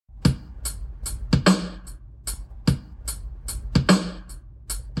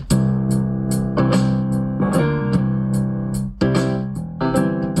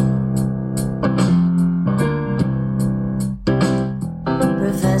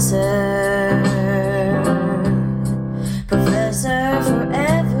Professor, Professor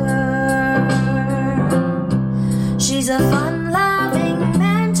Forever. She's a fun-loving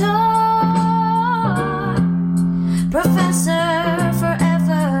mentor, Professor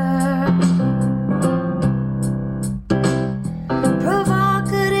Forever.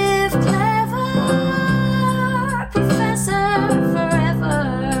 Provocative, clever, Professor Forever.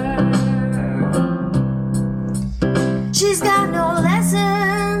 She's got no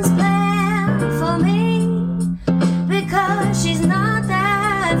lessons planned for me because she's not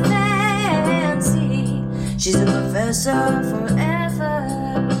that fancy. She's a professor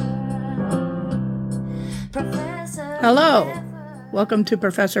forever. Professor Hello. forever. Welcome to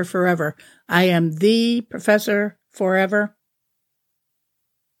Professor Forever. I am the Professor Forever.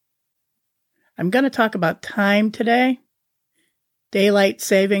 I'm going to talk about time today. Daylight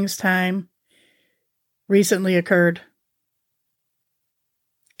savings time recently occurred.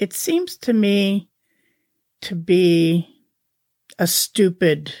 It seems to me to be a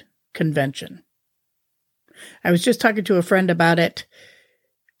stupid convention. I was just talking to a friend about it.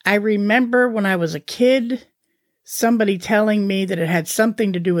 I remember when I was a kid, somebody telling me that it had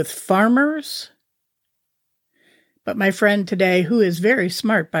something to do with farmers. But my friend today, who is very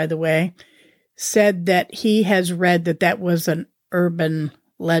smart, by the way, said that he has read that that was an urban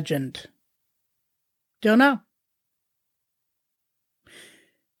legend. Don't know.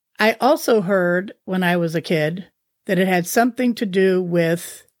 I also heard when I was a kid that it had something to do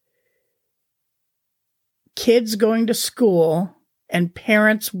with kids going to school and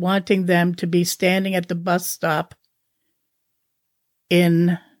parents wanting them to be standing at the bus stop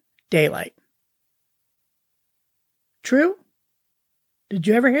in daylight. True? Did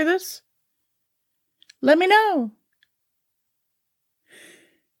you ever hear this? Let me know.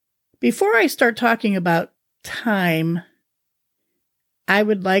 Before I start talking about time, I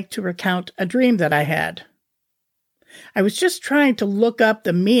would like to recount a dream that I had. I was just trying to look up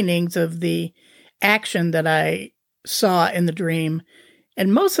the meanings of the action that I saw in the dream,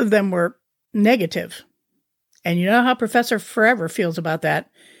 and most of them were negative. And you know how Professor Forever feels about that.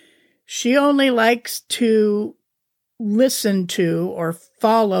 She only likes to listen to or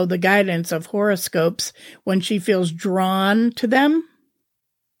follow the guidance of horoscopes when she feels drawn to them.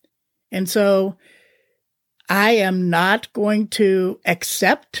 And so I am not going to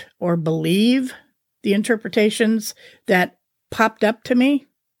accept or believe the interpretations that popped up to me.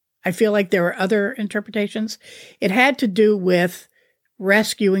 I feel like there were other interpretations. It had to do with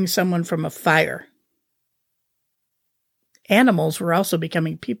rescuing someone from a fire. Animals were also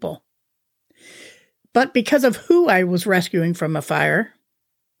becoming people. But because of who I was rescuing from a fire,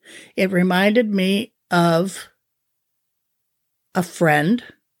 it reminded me of a friend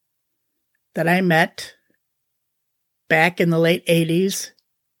that I met back in the late 80s,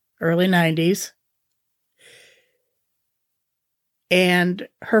 early 90s, and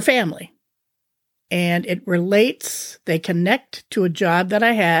her family. And it relates, they connect to a job that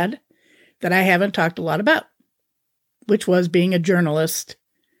I had that I haven't talked a lot about, which was being a journalist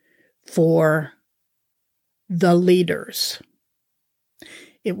for The Leaders.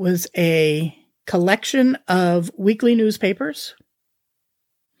 It was a collection of weekly newspapers.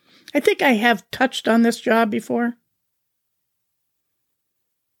 I think I have touched on this job before.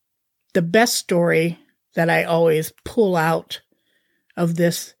 The best story that I always pull out of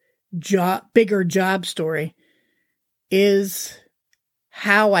this bigger job story is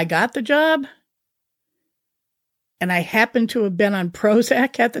how I got the job. And I happened to have been on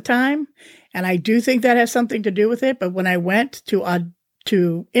Prozac at the time. And I do think that has something to do with it. But when I went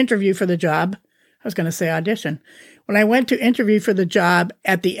to interview for the job, I was going to say audition. When I went to interview for the job,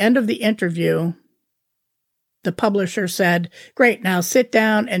 at the end of the interview, the publisher said, "Great, now sit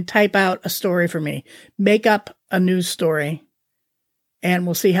down and type out a story for me. Make up a news story, and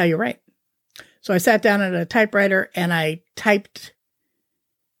we'll see how you write." So I sat down at a typewriter and I typed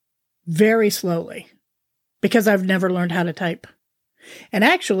very slowly because I've never learned how to type. And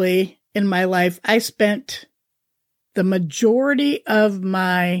actually, in my life, I spent the majority of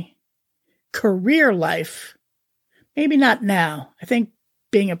my career life, maybe not now. I think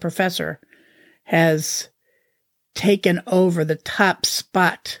being a professor has taken over the top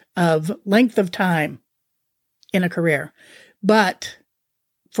spot of length of time in a career. But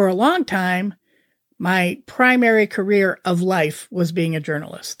for a long time, my primary career of life was being a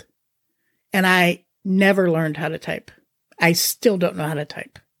journalist. And I never learned how to type. I still don't know how to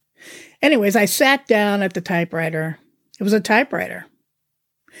type. Anyways, I sat down at the typewriter. It was a typewriter.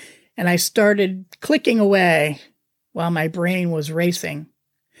 And I started clicking away while my brain was racing.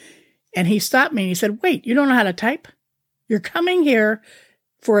 And he stopped me and he said, "Wait, you don't know how to type? You're coming here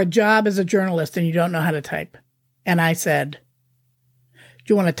for a job as a journalist and you don't know how to type. And I said, do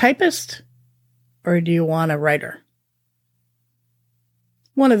you want a typist or do you want a writer?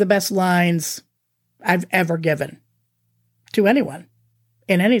 One of the best lines I've ever given to anyone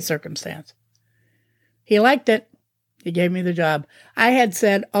in any circumstance. He liked it. He gave me the job. I had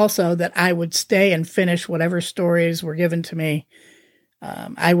said also that I would stay and finish whatever stories were given to me.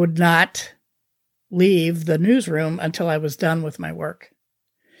 I would not leave the newsroom until I was done with my work.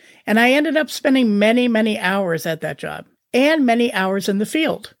 And I ended up spending many, many hours at that job and many hours in the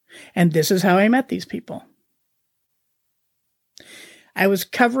field. And this is how I met these people. I was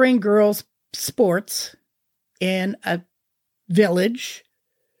covering girls' sports in a village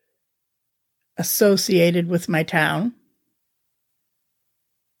associated with my town.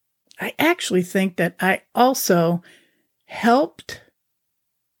 I actually think that I also helped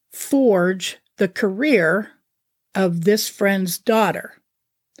forge the career of this friend's daughter.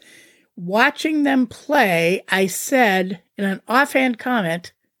 Watching them play, I said in an offhand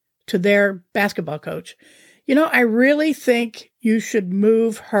comment to their basketball coach, I really think you should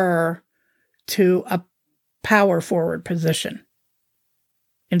move her to a power forward position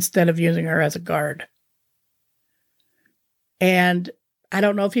instead of using her as a guard. And I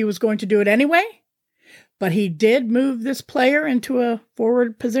don't know if he was going to do it anyway, but he did move this player into a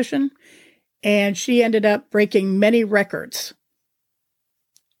forward position, and she ended up breaking many records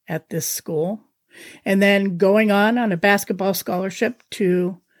at this school, and then going on a basketball scholarship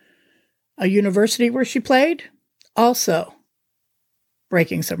to a university where she played, also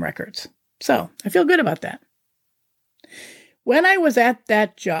breaking some records. So I feel good about that. When I was at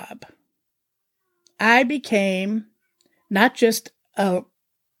that job, I became not just a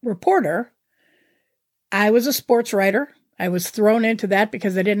reporter, I was a sports writer. I was thrown into that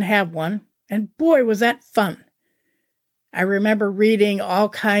because I didn't have one. And boy, was that fun. I remember reading all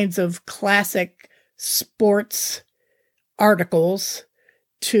kinds of classic sports articles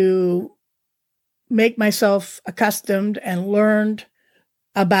to make myself accustomed and learned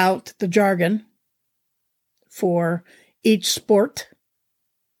about the jargon for each sport.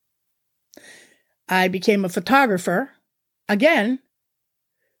 I became a photographer, again,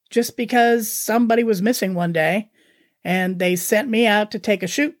 just because somebody was missing one day and they sent me out to take a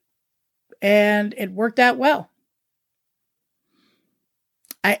shoot, and it worked out well.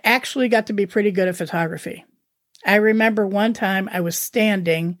 I actually got to be pretty good at photography. I remember one time I was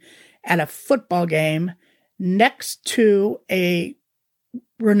standing at a football game next to a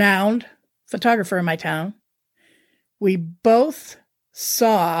renowned photographer in my town. We both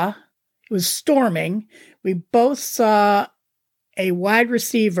saw, it was storming, we both saw a wide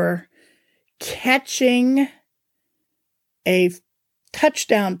receiver catching a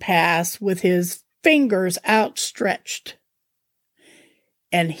touchdown pass with his fingers outstretched.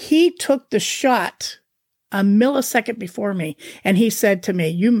 And he took the shot a millisecond before me, and he said to me,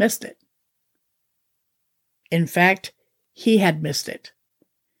 "You missed it." In fact, he had missed it.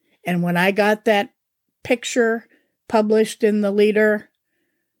 And when I got that picture published in the Leader,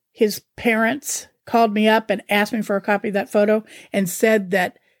 his parents called me up and asked me for a copy of that photo and said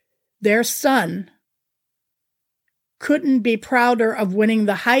that their son couldn't be prouder of winning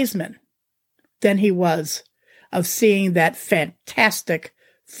the Heisman than he was of seeing that fantastic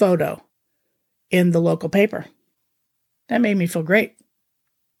photo in the local paper. That made me feel great.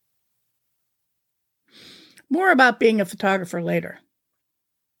 More about being a photographer later.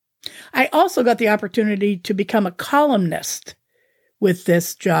 I also got the opportunity to become a columnist with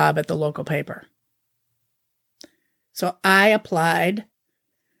this job at the local paper. So I applied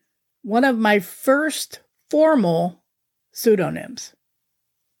one of my first formal pseudonyms.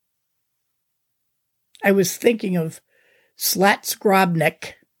 I was thinking of Slats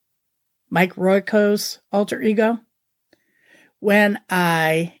Grobnik, Mike Royko's alter ego, when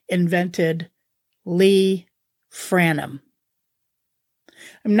I invented Lee Franum.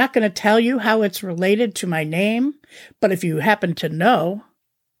 I'm not going to tell you how it's related to my name, but if you happen to know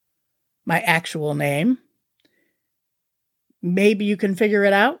my actual name, maybe you can figure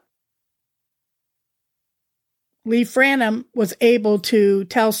it out. Lee Franum was able to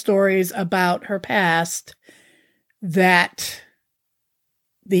tell stories about her past that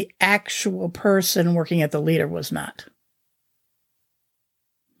the actual person working at the Leader was not.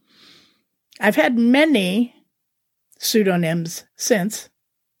 I've had many pseudonyms since,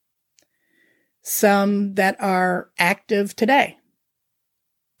 some that are active today.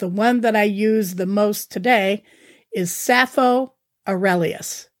 The one that I use the most today is Sappho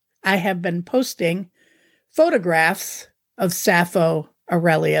Aurelius. I have been posting photographs of Sappho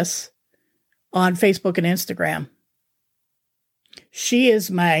Aurelius on Facebook and Instagram. She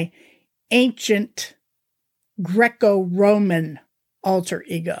is my ancient Greco-Roman alter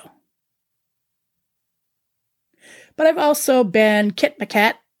ego. But I've also been Kit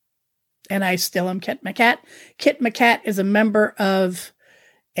McCat, and I still am Kit McCat. Kit McCat is a member of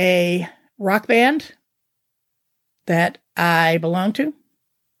a rock band that I belong to,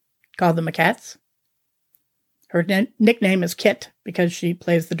 called the McCats. Her nickname is Kit because she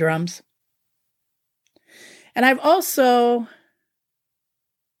plays the drums. And I've also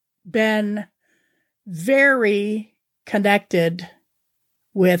been very connected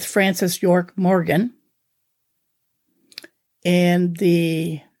with Francis York Morgan in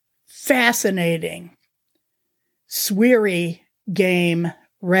the fascinating Sweary game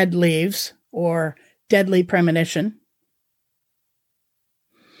Red Leaves, or Deadly Premonition.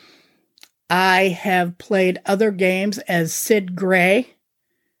 I have played other games as Sid Gray,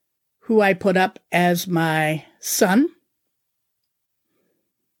 who I put up as my son.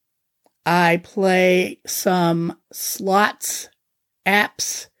 I play some slots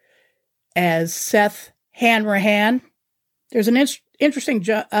apps as Seth Hanrahan. There's an interesting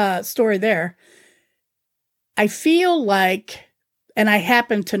story there. I feel like, and I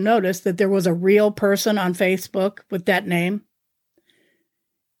happened to notice that there was a real person on Facebook with that name.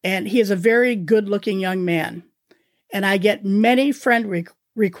 And he is a very good-looking young man. And I get many friend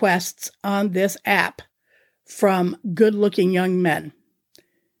requests on this app from good-looking young men.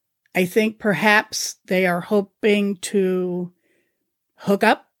 I think perhaps they are hoping to hook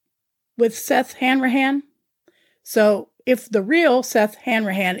up with Seth Hanrahan. So if the real Seth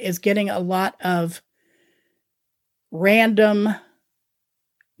Hanrahan is getting a lot of random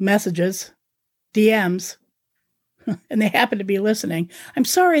messages, DMs, and they happen to be listening, I'm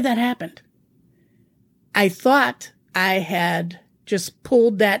sorry that happened. I thought I had just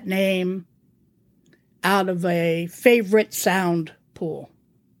pulled that name out of a favorite sound pool.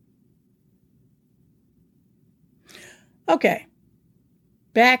 Okay,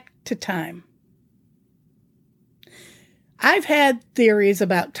 back to time. I've had theories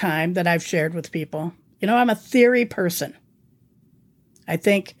about time that I've shared with people. You know, I'm a theory person. I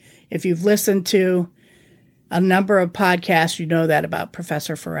think if you've listened to a number of podcasts, you know that about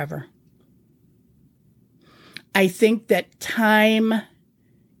Professor Forever. I think that time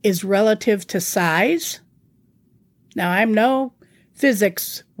is relative to size. Now, I'm no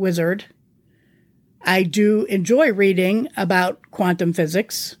physics wizard. I do enjoy reading about quantum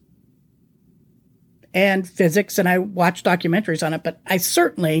physics and physics, and I watch documentaries on it, but I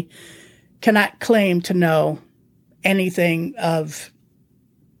certainly cannot claim to know anything of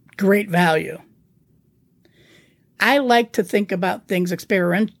great value. I like to think about things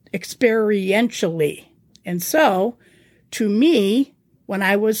experientially. And so, to me, when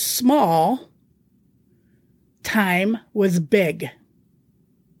I was small, time was big.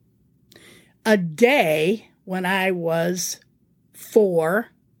 A day when I was 4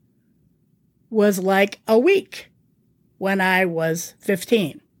 was like a week when I was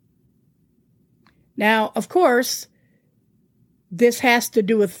 15. Now, of course, this has to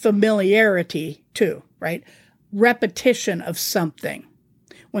do with familiarity too, right? Repetition of something.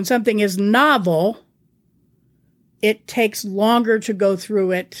 When something is novel, it takes longer to go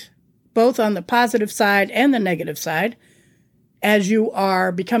through it, both on the positive side and the negative side, as you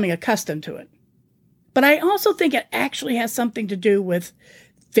are becoming accustomed to it. But I also think it actually has something to do with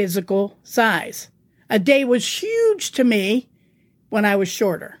physical size. A day was huge to me when I was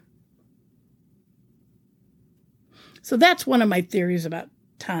shorter. So that's one of my theories about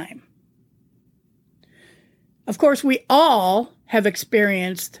time. Of course, we all have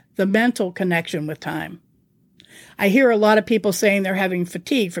experienced the mental connection with time. I hear a lot of people saying they're having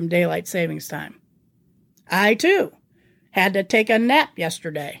fatigue from daylight savings time. I, too, had to take a nap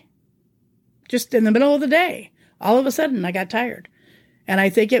yesterday. Just in the middle of the day. All of a sudden, I got tired. And I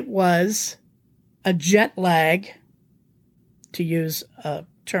think it was a jet lag, to use a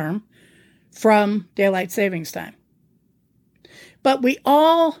term, from daylight savings time. But we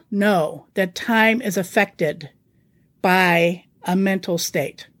all know that time is affected by a mental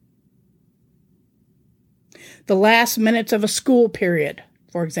state. The last minutes of a school period,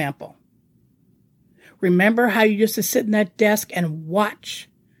 for example. Remember how you used to sit in that desk and watch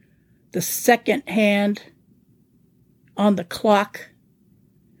the second hand on the clock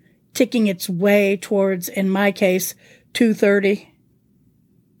ticking its way towards, in my case, 2:30,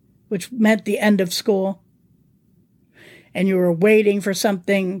 which meant the end of school. And you were waiting for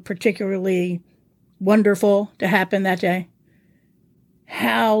something particularly wonderful to happen that day.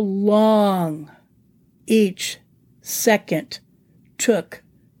 How long each second took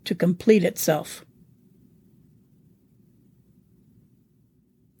to complete itself.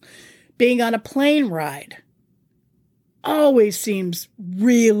 being on a plane ride always seems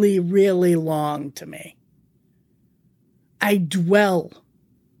really, really long to me. I dwell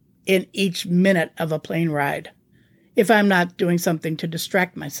in each minute of a plane ride if I'm not doing something to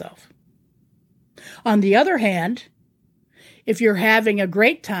distract myself. On the other hand, if you're having a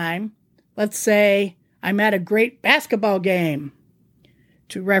great time, let's say I'm at a great basketball game,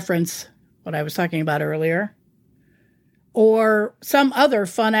 to reference what I was talking about earlier, or some other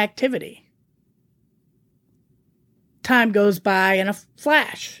fun activity. Time goes by in a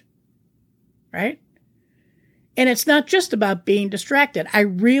flash, right? And it's not just about being distracted. I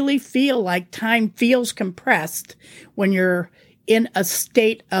really feel like time feels compressed when you're in a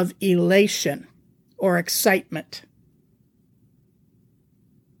state of elation or excitement.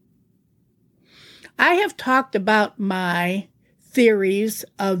 I have talked about my theories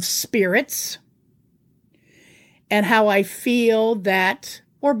of spirits and how I feel that,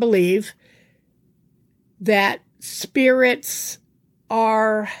 or believe, that spirits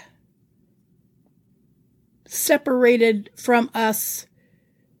are separated from us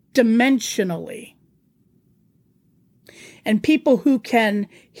dimensionally. And people who can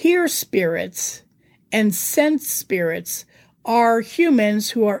hear spirits and sense spirits are humans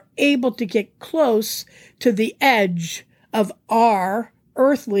who are able to get close to the edge of our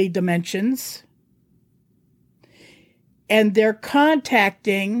earthly dimensions. And they're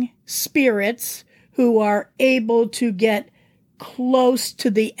contacting spirits who are able to get close to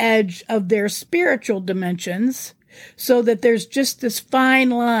the edge of their spiritual dimensions, so that there's just this fine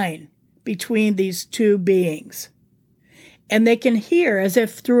line between these two beings. And they can hear as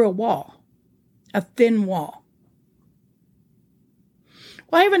if through a wall, a thin wall.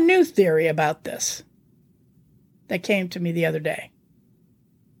 Well, I have a new theory about this that came to me the other day.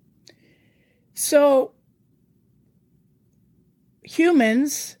 So,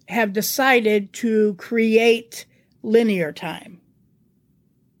 humans have decided to create linear time.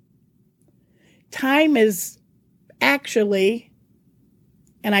 Time is actually,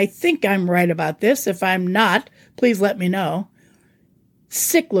 and I think I'm right about this, if I'm not, please let me know,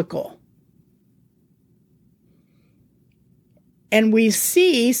 cyclical. And we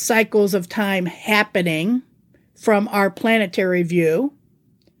see cycles of time happening from our planetary view,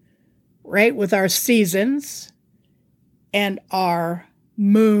 right, with our seasons and our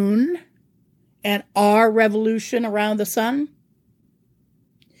moon and our revolution around the sun.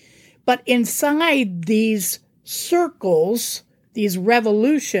 But inside these circles, these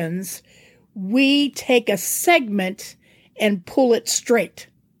revolutions, we take a segment and pull it straight,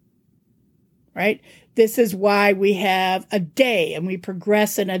 right? This is why we have a day and we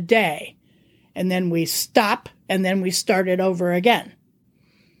progress in a day, and then we stop and then we start it over again.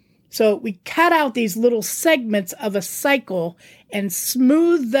 So we cut out these little segments of a cycle and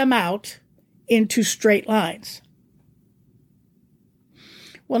smooth them out into straight lines.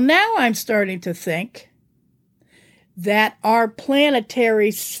 Well, now I'm starting to think that our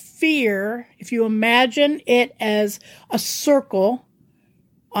planetary sphere, if you imagine it as a circle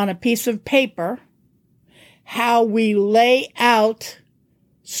on a piece of paper, how we lay out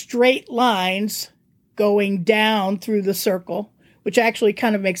straight lines going down through the circle, which actually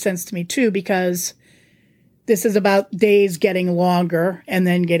kind of makes sense to me too, because this is about days getting longer and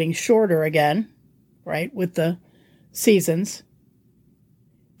then getting shorter again, right, with the seasons.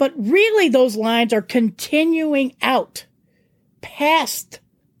 But really, those lines are continuing out past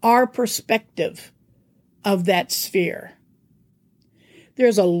our perspective of that sphere.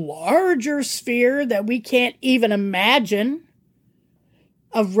 There's a larger sphere that we can't even imagine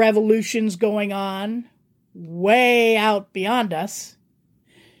of revolutions going on way out beyond us.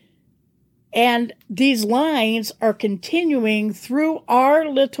 And these lines are continuing through our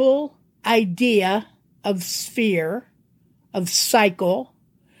little idea of sphere, of cycle,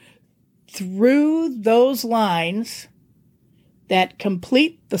 through those lines that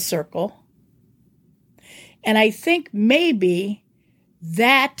complete the circle. And I think maybe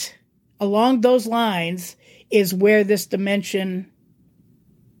that, along those lines, is where this dimension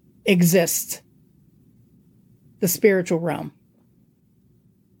exists, the spiritual realm.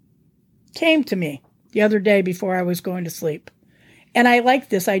 Came to me the other day before I was going to sleep. And I like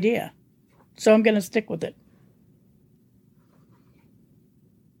this idea, so I'm going to stick with it.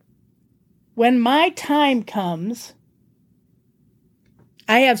 When my time comes,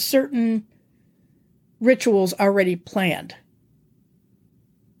 I have certain rituals already planned.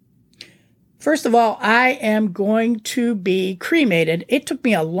 First of all, I am going to be cremated. It took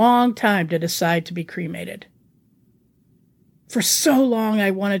me a long time to decide to be cremated. For so long,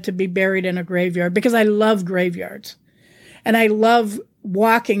 I wanted to be buried in a graveyard because I love graveyards. And I love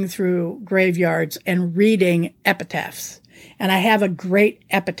walking through graveyards and reading epitaphs. And I have a great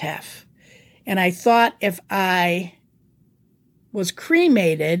epitaph. And I thought if I was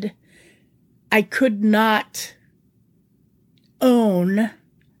cremated, I could not own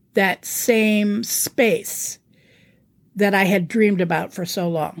that same space that I had dreamed about for so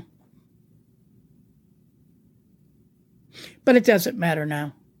long. But it doesn't matter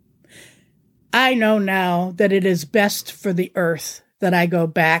now. I know now that it is best for the earth that I go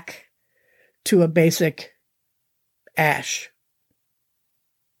back to a basic ash.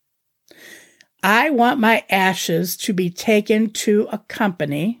 I want my ashes to be taken to a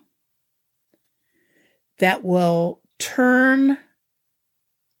company that will turn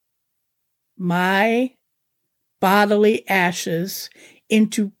my bodily ashes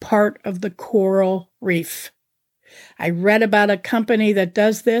into part of the coral reef. I read about a company that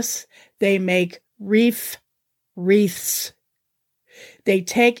does this. They make reef wreaths. They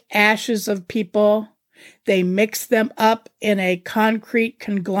take ashes of people, they mix them up in a concrete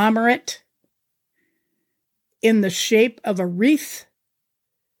conglomerate in the shape of a wreath.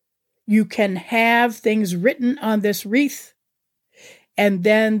 You can have things written on this wreath, and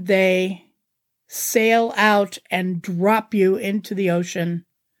then they sail out and drop you into the ocean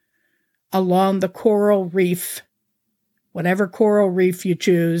along the coral reef, whatever coral reef you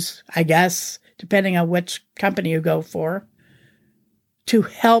choose, I guess, depending on which company you go for, to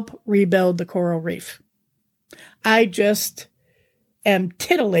help rebuild the coral reef. I just am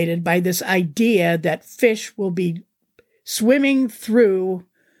titillated by this idea that fish will be swimming through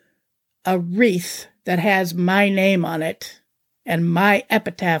a wreath that has my name on it and my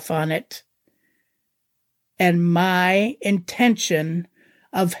epitaph on it and my intention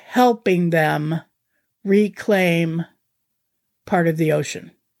of helping them reclaim part of the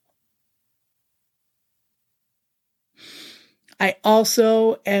ocean. I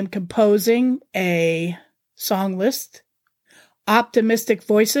also am composing a song list, Optimistic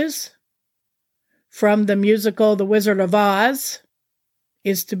Voices, from the musical The Wizard of Oz,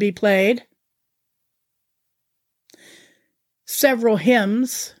 is to be played. Several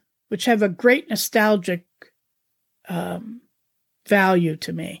hymns, which have a great nostalgic value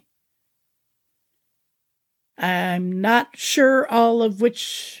to me. I'm not sure all of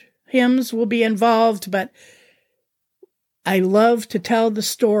which hymns will be involved, but I love to tell the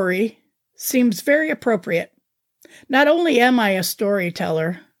story. Seems very appropriate. Not only am I a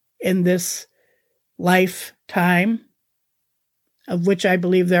storyteller in this lifetime, of which I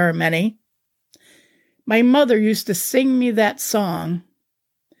believe there are many, my mother used to sing me that song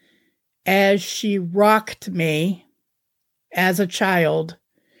as she rocked me as a child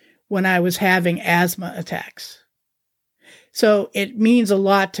when I was having asthma attacks. So it means a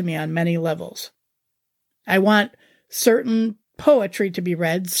lot to me on many levels. I want certain poetry to be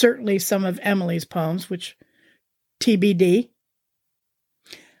read, certainly some of Emily's poems, which TBD.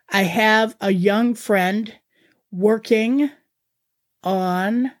 I have a young friend working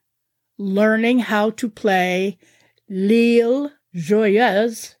on learning how to play L'Île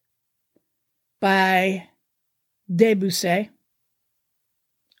Joyeuse by Debussy,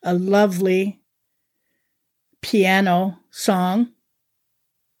 a lovely piano song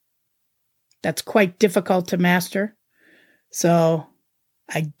that's quite difficult to master. So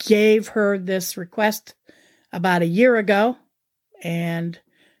I gave her this request about a year ago, and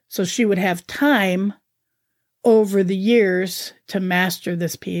so she would have time over the years to master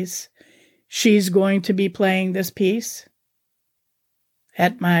this piece. She's going to be playing this piece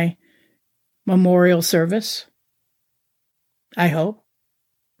at my memorial service. I hope.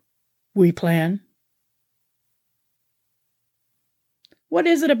 We plan. What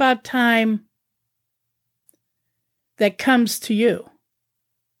is it about time that comes to you?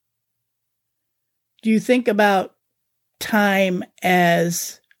 Do you think about time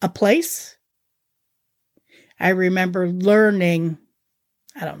as a place? I remember learning,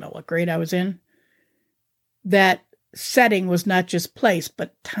 I don't know what grade I was in, that setting was not just place,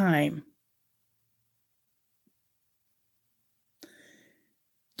 but time.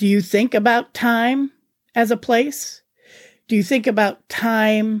 Do you think about time as a place? Do you think about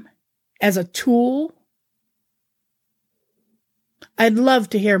time as a tool? I'd love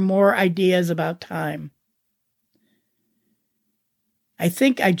to hear more ideas about time. I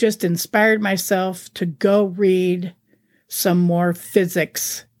think I just inspired myself to go read some more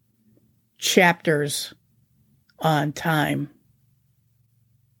physics chapters on time.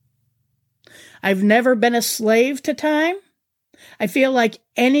 I've never been a slave to time. I feel like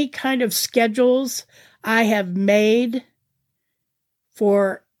any kind of schedules I have made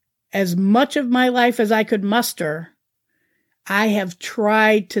for as much of my life as I could muster I have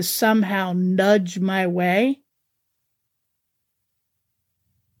tried to somehow nudge my way.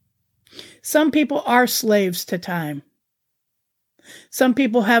 Some people are slaves to time. Some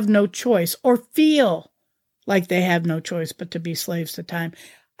people have no choice or feel like they have no choice but to be slaves to time.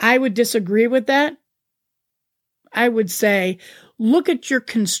 I would disagree with that. I would say, look at your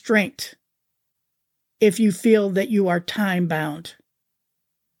constraint if you feel that you are time bound.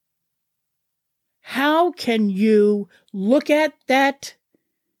 How can you look at that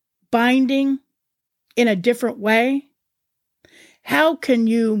binding in a different way? How can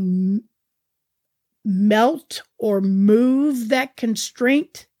you melt or move that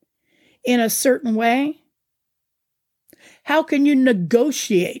constraint in a certain way? How can you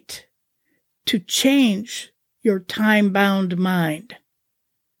negotiate to change your time-bound mind?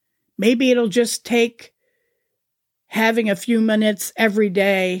 Maybe it'll just take having a few minutes every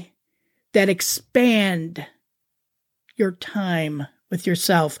day that expand your time with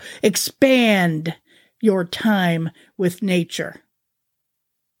yourself, expand your time with nature.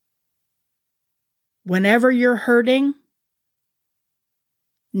 Whenever you're hurting,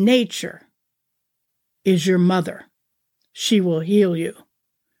 nature is your mother. She will heal you,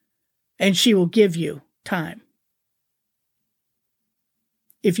 and she will give you time.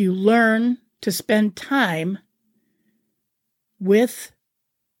 If you learn to spend time with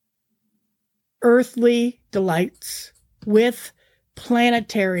earthly delights, with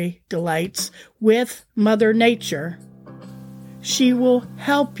planetary delights, with Mother Nature, she will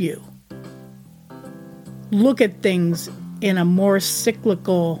help you look at things in a more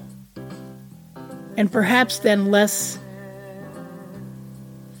cyclical and perhaps then less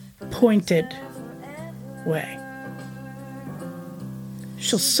pointed way.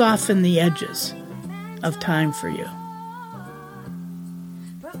 She'll soften the edges of time for you.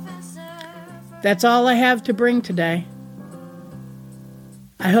 That's all I have to bring today.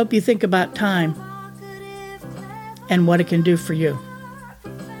 I hope you think about time and what it can do for you.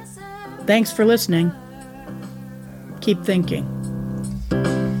 Thanks for listening. Keep thinking.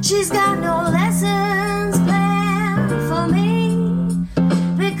 She's got no lessons planned for me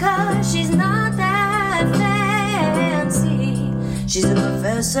because she's not that fancy. She's a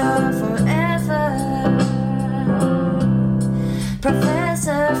professor for